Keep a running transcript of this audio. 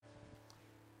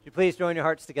Would you please join your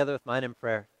hearts together with mine in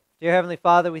prayer? Dear Heavenly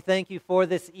Father, we thank you for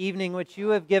this evening which you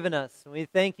have given us, and we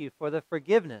thank you for the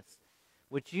forgiveness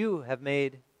which you have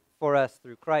made for us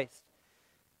through Christ.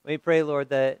 We pray, Lord,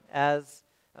 that as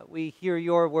we hear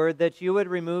your word, that you would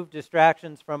remove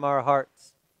distractions from our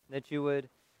hearts, that you would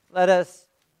let us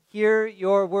hear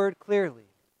your word clearly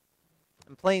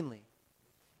and plainly,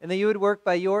 and that you would work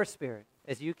by your Spirit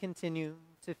as you continue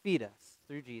to feed us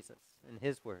through Jesus and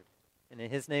his word. And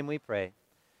in his name we pray.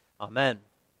 Amen.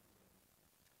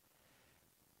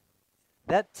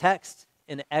 That text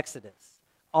in Exodus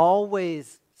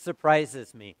always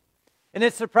surprises me. And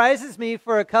it surprises me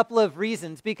for a couple of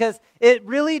reasons, because it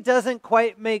really doesn't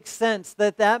quite make sense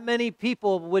that many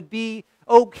people would be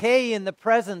okay in the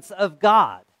presence of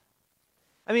God.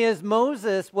 I mean, as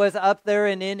Moses was up there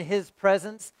and in his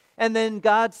presence, and then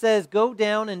God says, go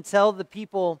down and tell the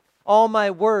people all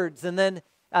my words. And then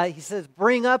he says,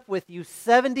 bring up with you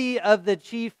 70 of the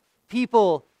chief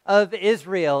people of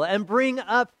Israel, and bring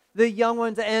up the young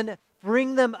ones and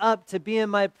bring them up to be in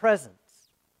my presence.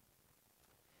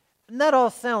 And that all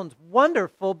sounds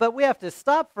wonderful, but we have to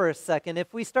stop for a second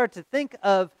if we start to think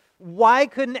of why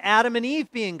couldn't Adam and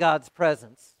Eve be in God's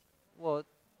presence? Well,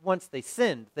 once they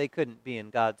sinned, they couldn't be in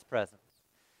God's presence.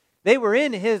 They were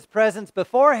in his presence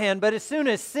beforehand, but as soon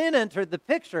as sin entered the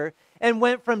picture and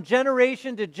went from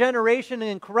generation to generation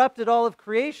and corrupted all of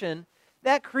creation,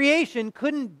 that creation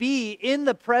couldn't be in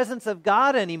the presence of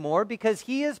God anymore because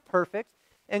he is perfect,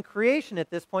 and creation at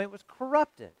this point was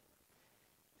corrupted.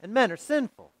 And men are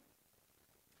sinful.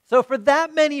 So for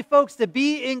that many folks to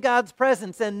be in God's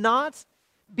presence and not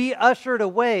be ushered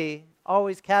away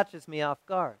always catches me off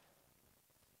guard.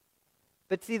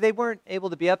 But see, they weren't able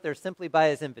to be up there simply by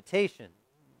his invitation.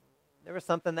 There was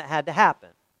something that had to happen.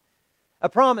 A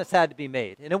promise had to be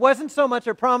made. And it wasn't so much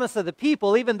a promise of the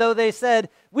people, even though they said,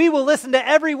 we will listen to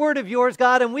every word of yours,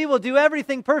 God, and we will do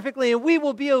everything perfectly, and we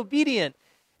will be obedient.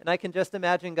 And I can just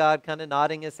imagine God kind of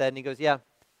nodding his head, and he goes, yeah,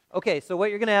 okay, so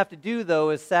what you're going to have to do, though,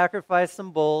 is sacrifice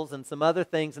some bulls and some other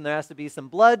things, and there has to be some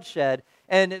bloodshed.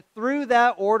 And through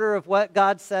that order of what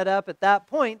God set up at that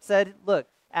point, said, look,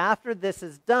 after this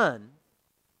is done,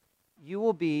 you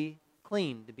will be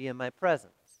clean to be in my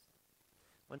presence.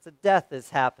 Once a death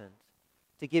has happened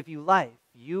to give you life,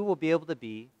 you will be able to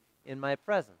be in my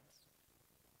presence.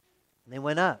 And they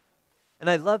went up. And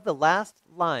I love the last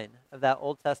line of that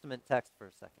Old Testament text for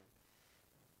a second.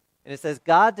 And it says,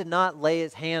 God did not lay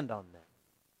his hand on them,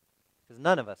 because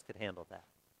none of us could handle that.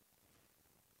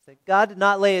 It said, God did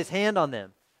not lay his hand on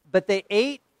them, but they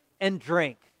ate and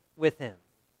drank with him.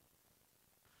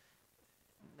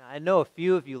 Now, I know a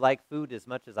few of you like food as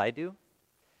much as I do.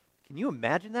 Can you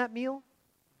imagine that meal?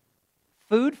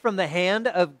 Food from the hand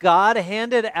of God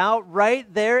handed out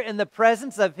right there in the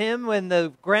presence of him when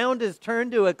the ground is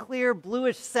turned to a clear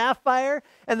bluish sapphire,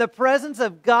 and the presence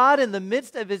of God in the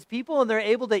midst of his people, and they're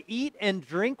able to eat and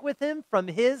drink with him from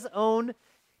his own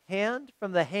hand,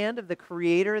 from the hand of the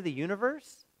creator of the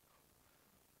universe.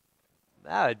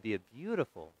 That would be a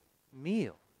beautiful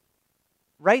meal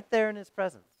right there in his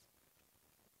presence.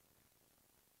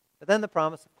 But then the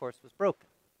promise, of course, was broken.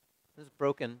 It was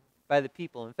broken by the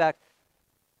people. In fact,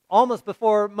 almost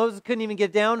before Moses couldn't even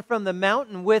get down from the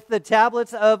mountain with the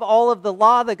tablets of all of the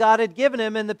law that God had given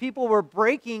him, and the people were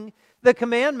breaking the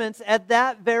commandments at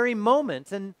that very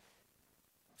moment, and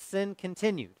sin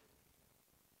continued.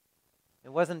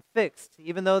 It wasn't fixed.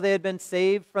 Even though they had been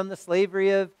saved from the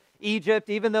slavery of Egypt,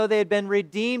 even though they had been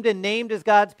redeemed and named as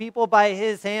God's people by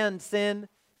his hand, sin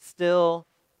still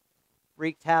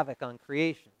wreaked havoc on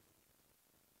creation.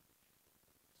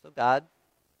 So God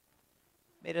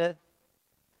made a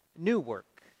new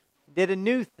work, did a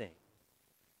new thing,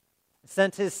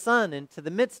 sent his son into the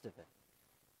midst of it.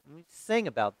 And we sang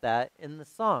about that in the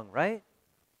song, right?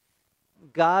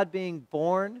 God being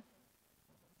born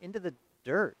into the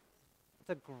dirt. It's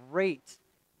a great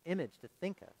image to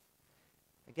think of.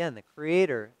 Again, the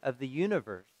creator of the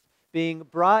universe being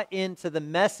brought into the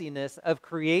messiness of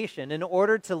creation in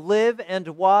order to live and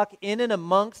walk in and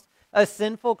amongst a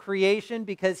sinful creation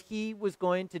because he was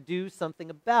going to do something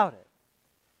about it.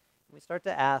 We start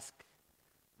to ask,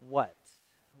 what?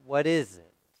 What is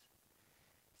it?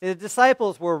 See, the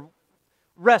disciples were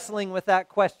wrestling with that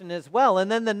question as well.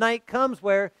 And then the night comes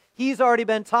where he's already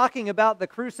been talking about the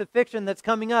crucifixion that's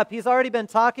coming up. He's already been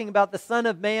talking about the Son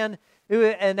of Man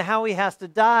and how he has to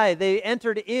die. They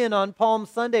entered in on Palm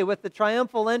Sunday with the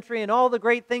triumphal entry and all the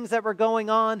great things that were going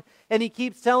on. And he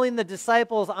keeps telling the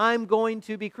disciples, I'm going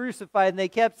to be crucified. And they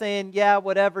kept saying, yeah,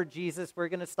 whatever, Jesus, we're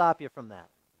going to stop you from that.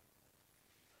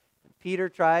 Peter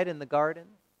tried in the garden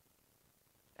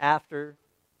after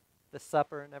the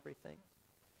supper and everything.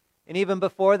 And even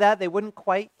before that, they wouldn't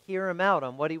quite hear him out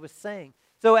on what he was saying.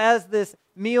 So as this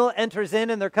meal enters in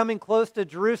and they're coming close to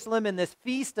Jerusalem in this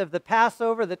feast of the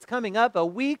Passover that's coming up, a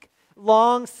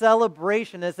week-long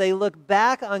celebration as they look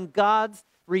back on God's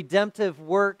redemptive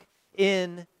work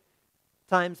in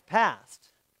times past,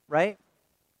 right?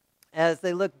 As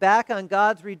they look back on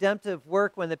God's redemptive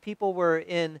work when the people were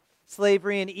in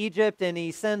slavery in Egypt, and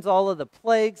he sends all of the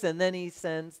plagues, and then he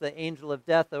sends the angel of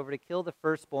death over to kill the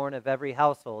firstborn of every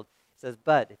household. He says,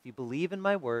 but if you believe in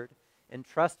my word and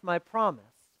trust my promise,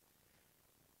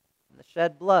 and the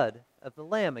shed blood of the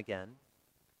Lamb again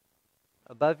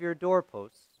above your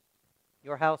doorposts,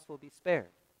 your house will be spared.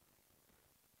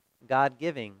 God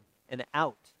giving an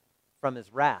out from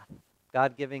his wrath.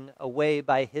 God giving a way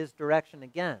by his direction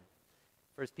again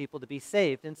for his people to be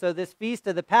saved. And so this feast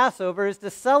of the Passover is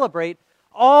to celebrate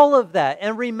all of that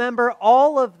and remember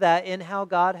all of that in how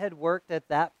God had worked at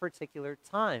that particular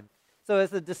time. So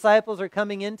as the disciples are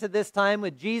coming into this time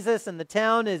with Jesus and the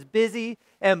town is busy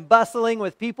and bustling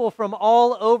with people from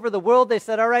all over the world, they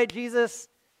said, all right, Jesus,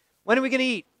 when are we going to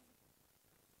eat?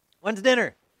 When's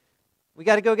dinner? We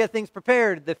got to go get things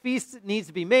prepared. The feast needs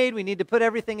to be made. We need to put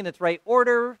everything in its right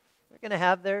order. They're going to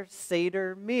have their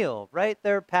Seder meal, right?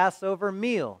 Their Passover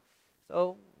meal.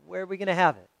 So where are we going to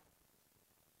have it?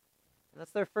 And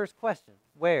that's their first question.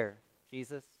 Where,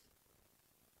 Jesus?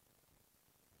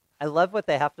 I love what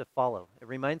they have to follow. It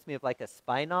reminds me of like a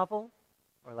spy novel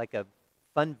or like a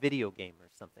fun video game or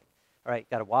something. All right,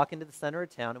 got to walk into the center of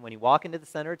town, and when you walk into the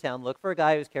center of town, look for a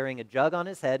guy who's carrying a jug on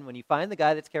his head, and when you find the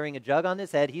guy that's carrying a jug on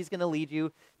his head, he's going to lead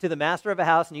you to the master of a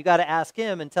house, and you got to ask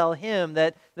him and tell him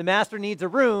that the master needs a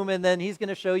room, and then he's going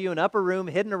to show you an upper room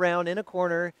hidden around in a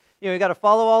corner. You got to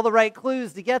follow all the right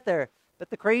clues to get there. But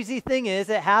the crazy thing is,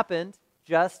 it happened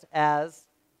just as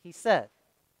he said.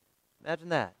 Imagine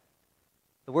that.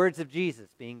 The words of Jesus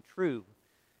being true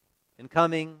and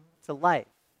coming to life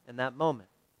in that moment.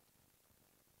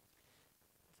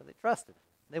 So they trusted him.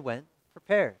 They went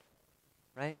prepared,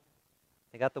 right?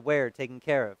 They got the where taken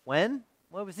care of. When?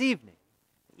 Well, it was evening.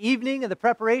 The evening of the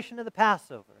preparation of the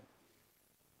Passover.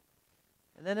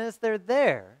 And then as they're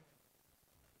there,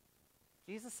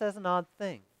 Jesus says an odd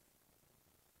thing.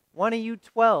 One of you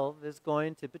 12 is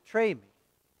going to betray me.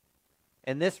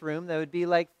 In this room, there would be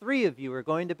like 3 of you are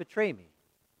going to betray me.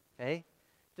 Okay?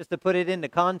 Just to put it into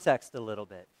context a little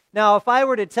bit. Now, if I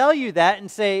were to tell you that and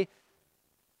say,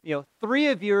 3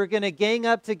 of you are going to gang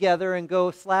up together and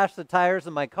go slash the tires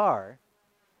of my car,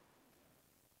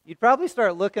 you'd probably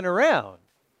start looking around.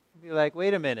 You'd be like,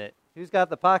 wait a minute, who's got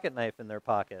the pocket knife in their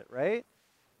pocket, right?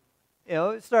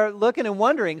 Start looking and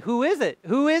wondering, who is it?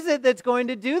 Who is it that's going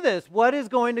to do this? What is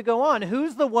going to go on?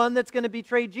 Who's the one that's going to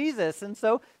betray Jesus? And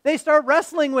so they start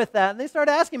wrestling with that, and they start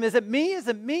asking him, is it me? Is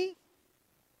it me?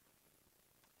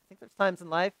 I think there's times in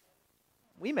life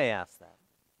we may ask that.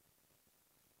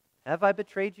 Have I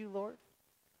betrayed you, Lord?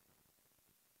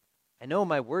 I know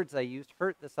my words I used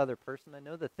hurt this other person. I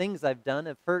know the things I've done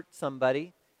have hurt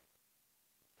somebody.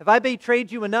 Have I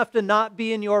betrayed you enough to not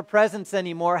be in your presence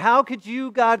anymore? How could you,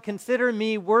 God, consider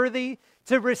me worthy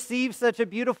to receive such a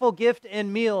beautiful gift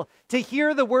and meal, to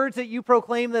hear the words that you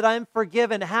proclaim that I'm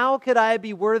forgiven? How could I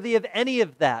be worthy of any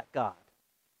of that, God?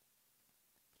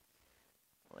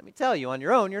 Well, let me tell you, on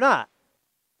your own, you're not.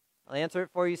 I'll answer it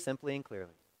for you simply and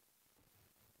clearly.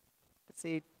 But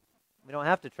see, we don't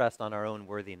have to trust on our own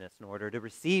worthiness in order to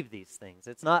receive these things.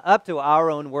 It's not up to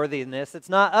our own worthiness. It's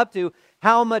not up to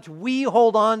how much we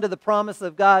hold on to the promise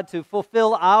of God to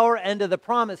fulfill our end of the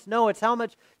promise. No, it's how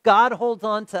much God holds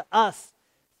on to us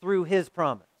through his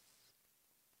promise.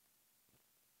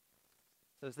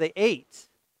 So as they ate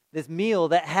this meal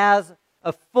that has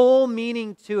a full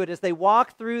meaning to it, as they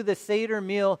walk through the Seder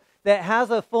meal that has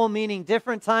a full meaning,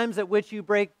 different times at which you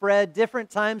break bread,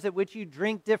 different times at which you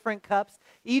drink different cups,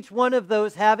 each one of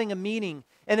those having a meaning.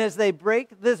 And as they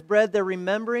break this bread, they're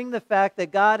remembering the fact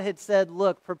that God had said,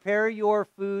 look, prepare your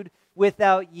food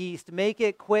without yeast. Make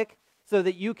it quick so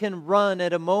that you can run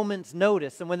at a moment's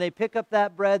notice. And when they pick up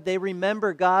that bread, they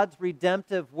remember God's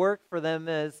redemptive work for them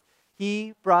as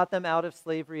he brought them out of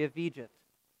slavery of Egypt.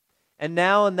 And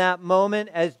now in that moment,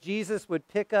 as Jesus would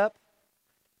pick up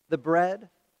the bread,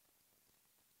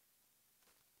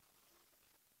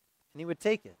 and he would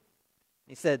take it.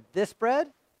 He said, this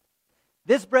bread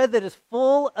that is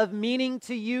full of meaning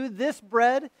to you, this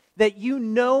bread that you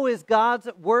know is God's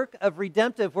work of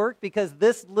redemptive work because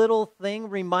this little thing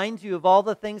reminds you of all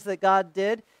the things that God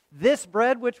did, this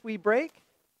bread which we break,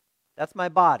 that's my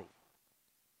body.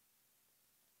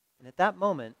 And at that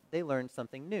moment, they learned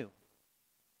something new.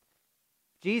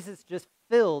 Jesus just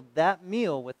filled that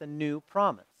meal with a new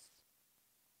promise,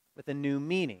 with a new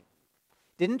meaning.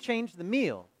 Didn't change the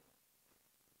meal,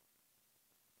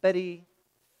 but he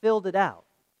filled it out.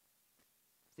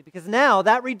 See, because now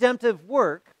that redemptive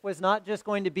work was not just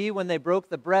going to be when they broke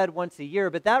the bread once a year,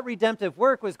 but that redemptive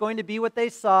work was going to be what they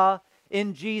saw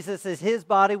in Jesus as his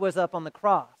body was up on the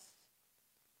cross.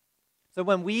 So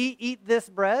when we eat this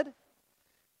bread,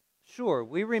 sure,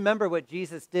 we remember what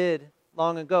Jesus did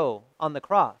long ago on the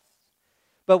cross.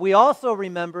 But we also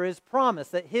remember his promise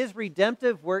that his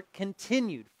redemptive work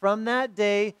continued from that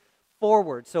day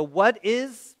forward. So what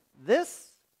is this?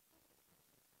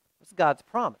 It's God's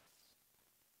promise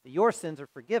that your sins are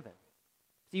forgiven.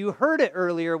 So you heard it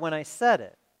earlier when I said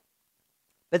it.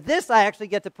 But this I actually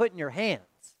get to put in your hands.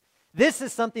 This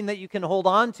is something that you can hold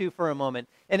on to for a moment.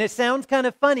 And it sounds kind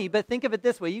of funny, but think of it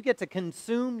this way. You get to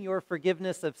consume your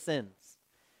forgiveness of sins.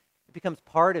 It becomes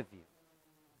part of you.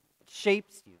 It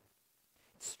shapes you.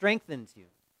 It strengthens you.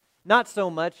 Not so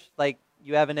much like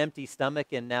you have an empty stomach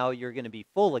and now you're going to be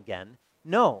full again.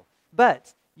 No,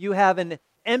 but you have an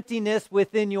emptiness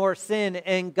within your sin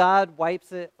and God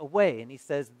wipes it away. And he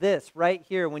says this right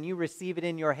here, when you receive it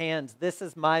in your hands, this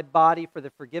is my body for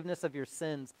the forgiveness of your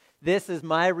sins. This is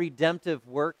my redemptive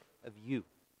work of you.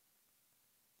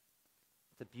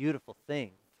 It's a beautiful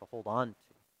thing to hold on to.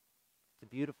 It's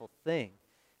a beautiful thing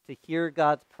to hear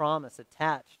God's promise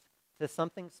attached to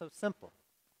something so simple.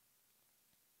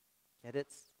 Yet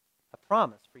it's a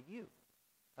promise for you,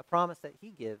 a promise that he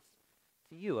gives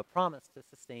to you, a promise to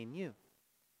sustain you.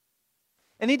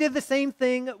 And he did the same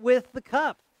thing with the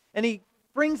cup. And he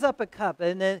brings up a cup.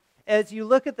 And then as you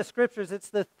look at the scriptures, it's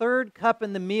the third cup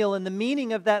in the meal. And the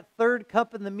meaning of that third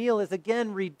cup in the meal is,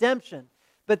 again, redemption.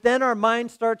 But then our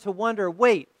minds start to wonder,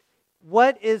 wait,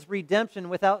 what is redemption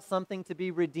without something to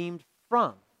be redeemed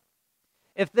from?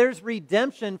 If there's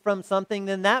redemption from something,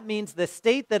 then that means the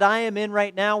state that I am in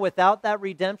right now without that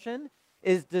redemption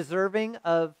is deserving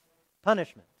of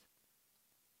punishment.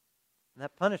 And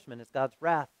that punishment is God's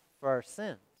wrath for our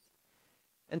sins.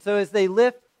 And so as they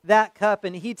lift that cup,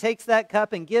 and he takes that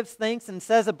cup and gives thanks and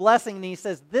says a blessing, and he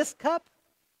says, this cup,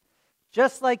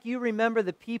 just like you remember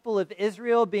the people of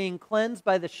Israel being cleansed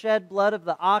by the shed blood of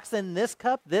the oxen, this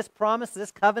cup, this promise,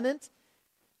 this covenant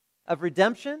of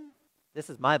redemption, this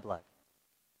is my blood.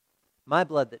 My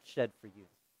blood that's shed for you.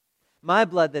 My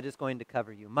blood that is going to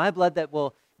cover you. My blood that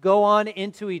will go on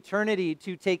into eternity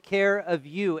to take care of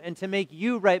you and to make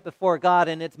you right before God.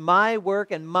 And it's my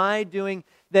work and my doing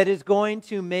that is going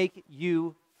to make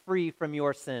you free from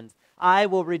your sins. I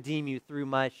will redeem you through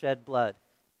my shed blood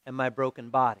and my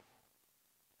broken body.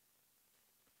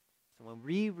 So when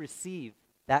we receive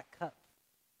that cup,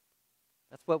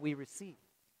 that's what we receive.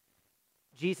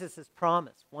 Jesus'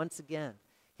 promise, once again,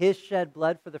 his shed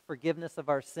blood for the forgiveness of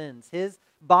our sins, his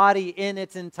body in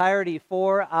its entirety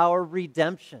for our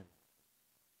redemption.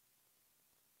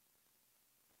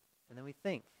 And then we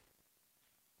think,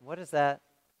 what does that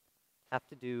have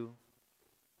to do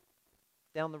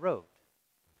down the road?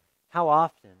 How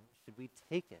often should we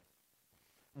take it?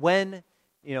 When,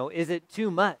 is it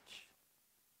too much?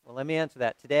 Well, let me answer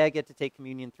that. Today I get to take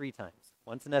communion 3 times.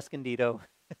 Once in Escondido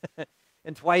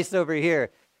and twice over here.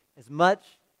 As much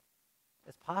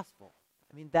as possible.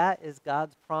 I mean, that is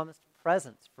God's promised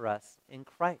presence for us in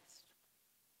Christ.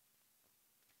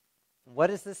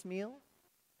 What is this meal?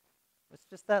 It's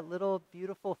just that little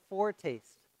beautiful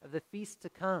foretaste of the feast to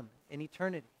come in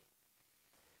eternity,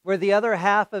 where the other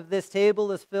half of this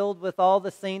table is filled with all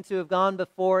the saints who have gone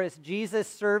before us, Jesus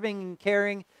serving and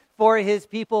caring for his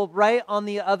people right on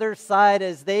the other side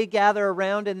as they gather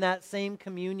around in that same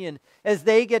communion, as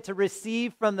they get to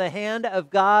receive from the hand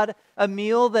of God a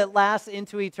meal that lasts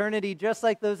into eternity, just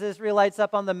like those Israelites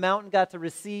up on the mountain got to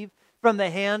receive from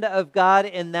the hand of God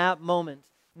in that moment.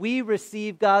 We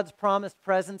receive God's promised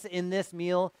presence in this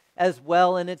meal as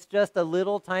well, and it's just a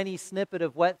little tiny snippet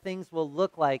of what things will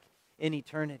look like in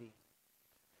eternity.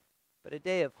 But a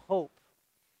day of hope.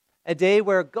 A day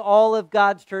where all of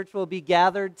God's church will be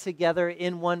gathered together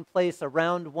in one place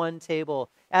around one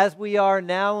table. As we are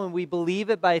now, and we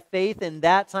believe it by faith, and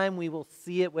that time we will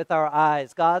see it with our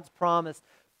eyes. God's promise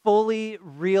fully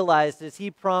realized as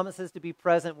he promises to be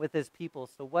present with his people.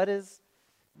 So what is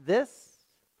this?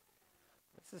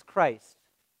 This is Christ,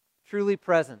 truly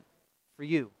present for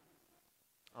you.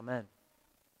 Amen.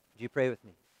 Would you pray with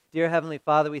me? Dear Heavenly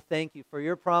Father, we thank you for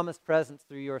your promised presence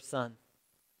through your Son.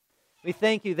 We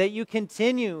thank you that you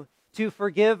continue to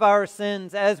forgive our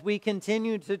sins as we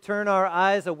continue to turn our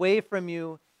eyes away from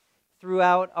you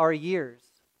throughout our years.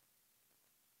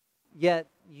 Yet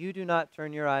you do not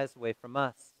turn your eyes away from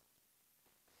us.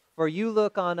 For you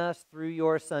look on us through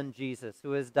your Son Jesus,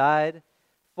 who has died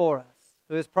for us,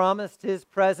 who has promised his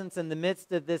presence in the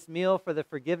midst of this meal for the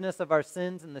forgiveness of our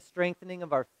sins and the strengthening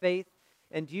of our faith.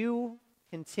 And you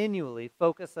continually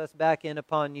focus us back in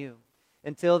upon you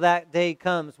until that day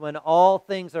comes when all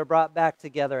things are brought back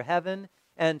together, heaven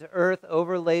and earth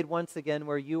overlaid once again,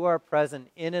 where you are present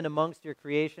in and amongst your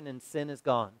creation and sin is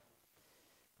gone.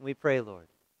 And we pray, Lord,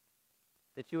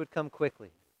 that you would come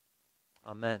quickly.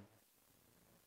 Amen.